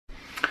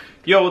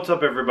Yo, what's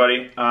up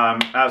everybody?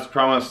 As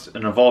promised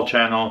in the Vol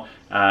channel,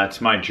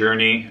 it's my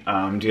journey.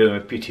 I'm dealing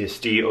with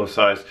PTSD,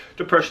 OSIs,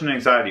 depression,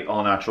 anxiety,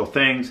 all natural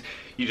things.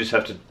 You just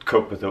have to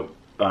cope with it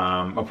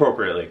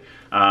appropriately.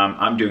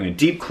 I'm doing a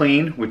deep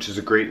clean, which is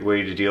a great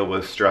way to deal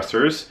with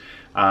stressors.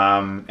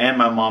 And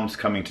my mom's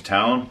coming to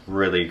town,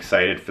 really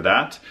excited for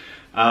that.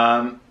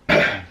 After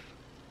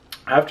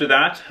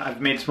that,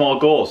 I've made small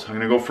goals. I'm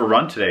gonna go for a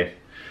run today.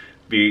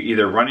 Be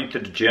either running to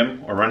the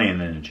gym or running in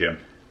the gym.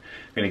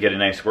 I'm gonna get a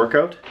nice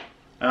workout.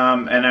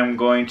 And I'm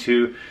going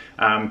to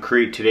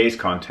create today's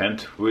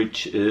content,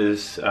 which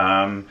is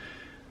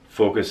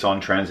focus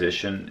on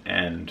transition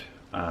and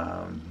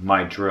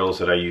my drills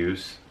that I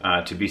use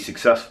to be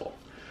successful.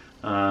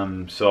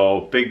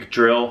 So big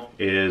drill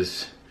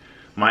is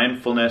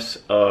mindfulness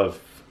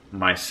of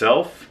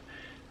myself,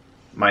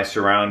 my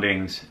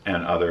surroundings,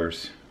 and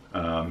others.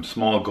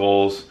 Small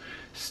goals,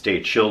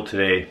 stay chill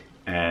today,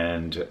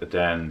 and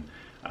then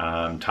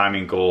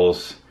timing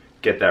goals,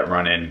 get that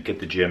run in,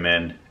 get the gym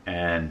in,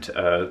 and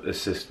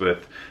assist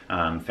with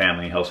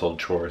family, household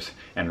chores,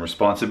 and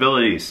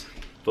responsibilities.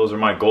 Those are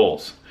my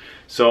goals.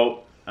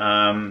 So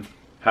have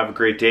a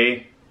great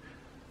day.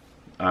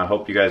 I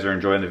hope you guys are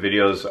enjoying the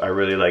videos. I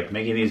really like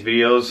making these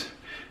videos,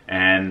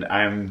 and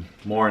I'm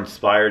more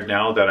inspired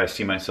now that I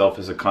see myself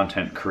as a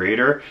content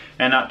creator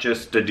and not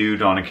just a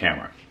dude on a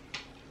camera.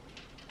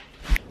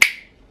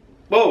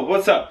 Whoa,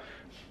 what's up?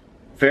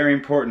 Very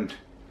important.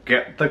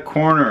 Get the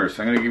corners.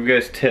 I'm gonna give you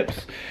guys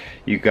tips.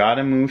 You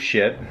gotta move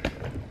shit.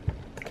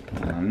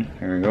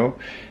 Here we go.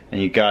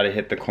 And you gotta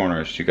hit the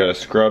corners. You gotta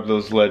scrub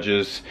those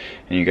ledges,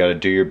 and you gotta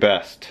do your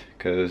best,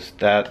 because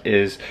that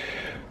is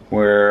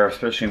where,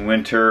 especially in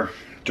winter,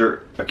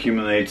 dirt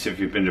accumulates. If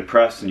you've been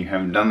depressed and you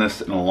haven't done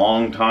this in a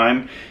long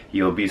time,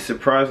 you'll be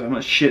surprised how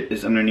much shit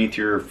is underneath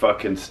your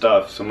fucking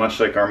stuff. So much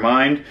like our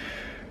mind,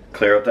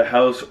 clear out the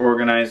house,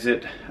 organize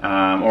it.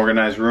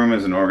 Organized room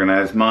is an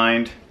organized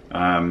mind.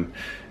 And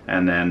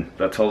then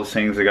that's all the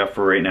things I got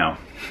for right now.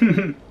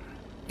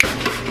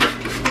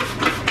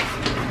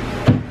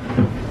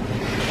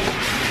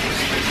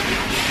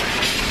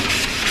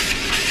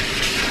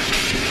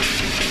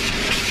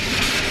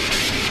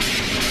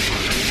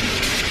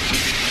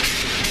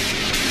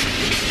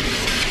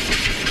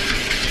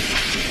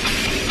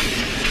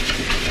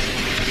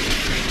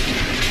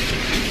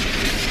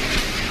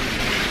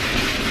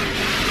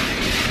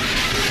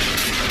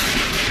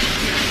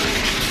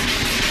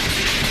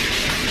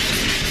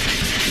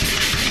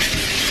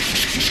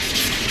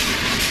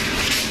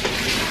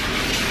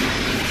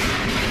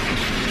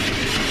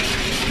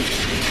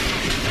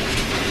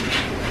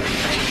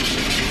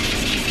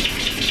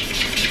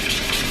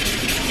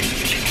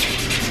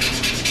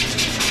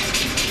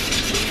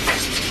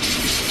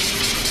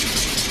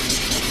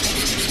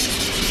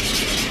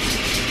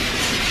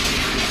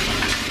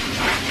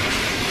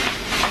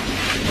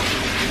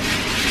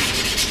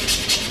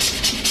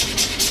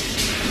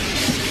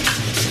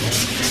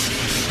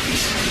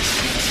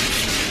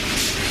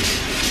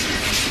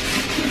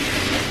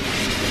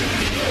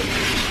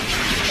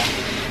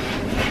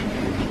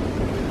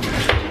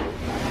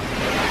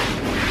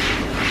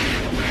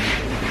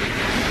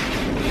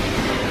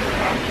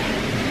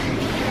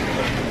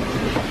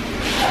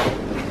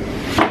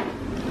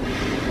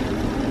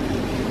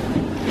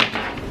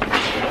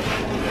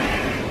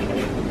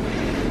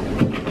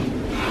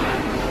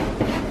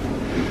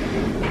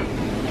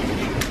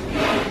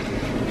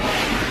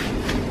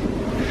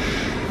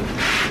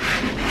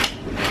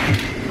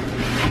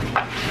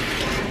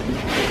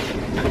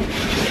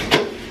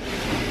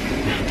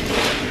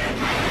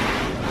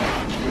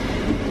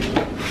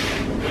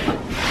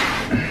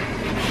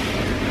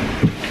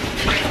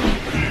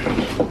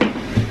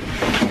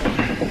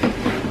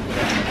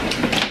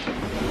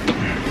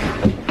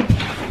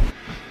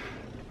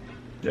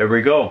 There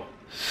we go.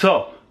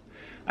 So,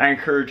 I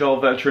encourage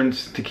all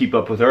veterans to keep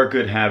up with our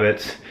good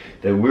habits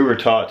that we were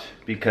taught,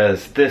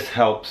 because this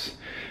helps.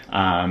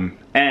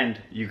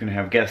 And you can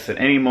have guests at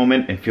any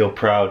moment and feel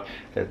proud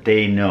that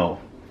they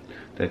know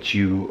that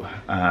you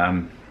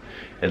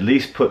at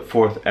least put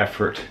forth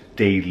effort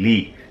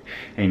daily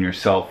in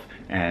yourself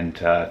and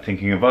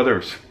thinking of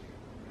others.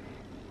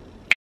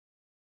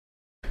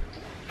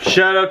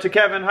 Shout out to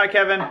Kevin. Hi,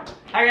 Kevin.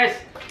 Hi, guys.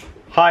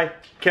 Hi.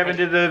 Kevin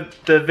did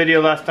the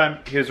video last time.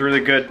 He was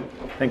really good.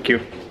 Thank you.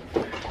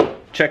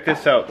 Check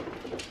this out.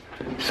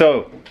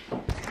 So,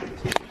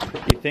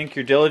 you think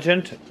you're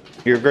diligent,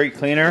 you're a great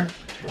cleaner,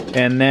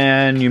 and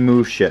then you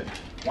move shit.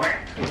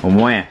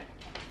 Wah.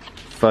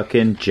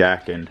 Fucking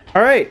jacking.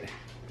 Alright.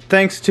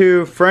 Thanks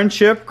to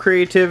friendship,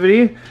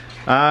 creativity,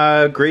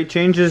 great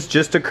changes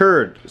just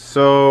occurred.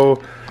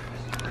 So,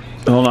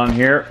 hold on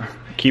here.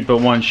 Keep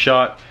it one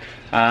shot.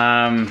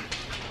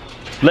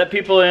 Let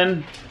people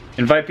in.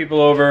 Invite people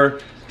over.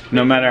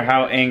 No matter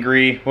how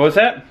angry. What was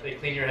that? They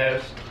clean your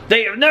house.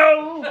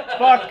 No!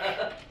 Fuck!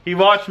 He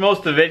watched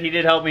most of it. He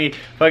did help me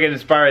fucking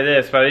inspire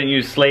this, but I didn't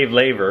use slave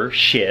labor.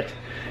 Shit.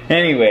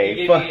 Anyway.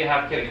 He gave you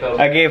half a can of Coke.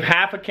 I gave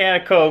half a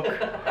can of Coke.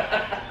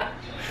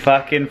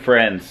 Fucking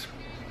friends.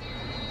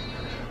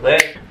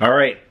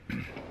 Alright.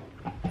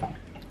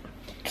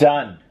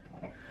 done.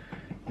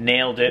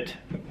 Nailed it.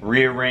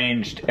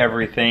 Rearranged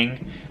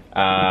everything.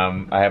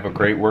 I have a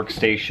great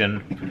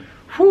workstation.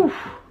 Whew.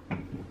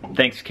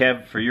 Thanks,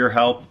 Kev, for your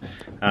help.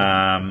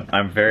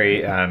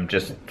 I'm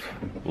just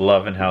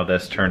loving how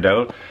this turned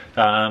out.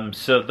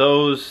 So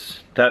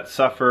those that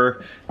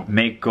suffer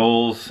make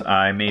goals.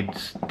 I made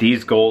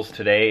these goals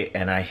today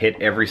and I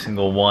hit every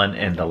single one,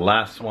 and the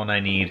last one I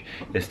need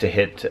is to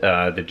hit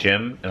the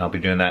gym, and I'll be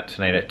doing that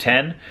tonight at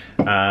 10.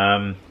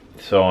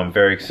 So I'm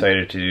very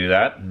excited to do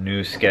that.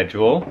 New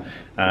schedule.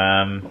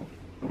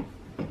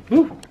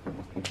 Woo.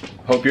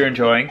 Hope you're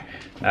enjoying.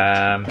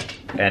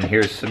 And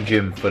here's some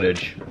gym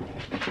footage.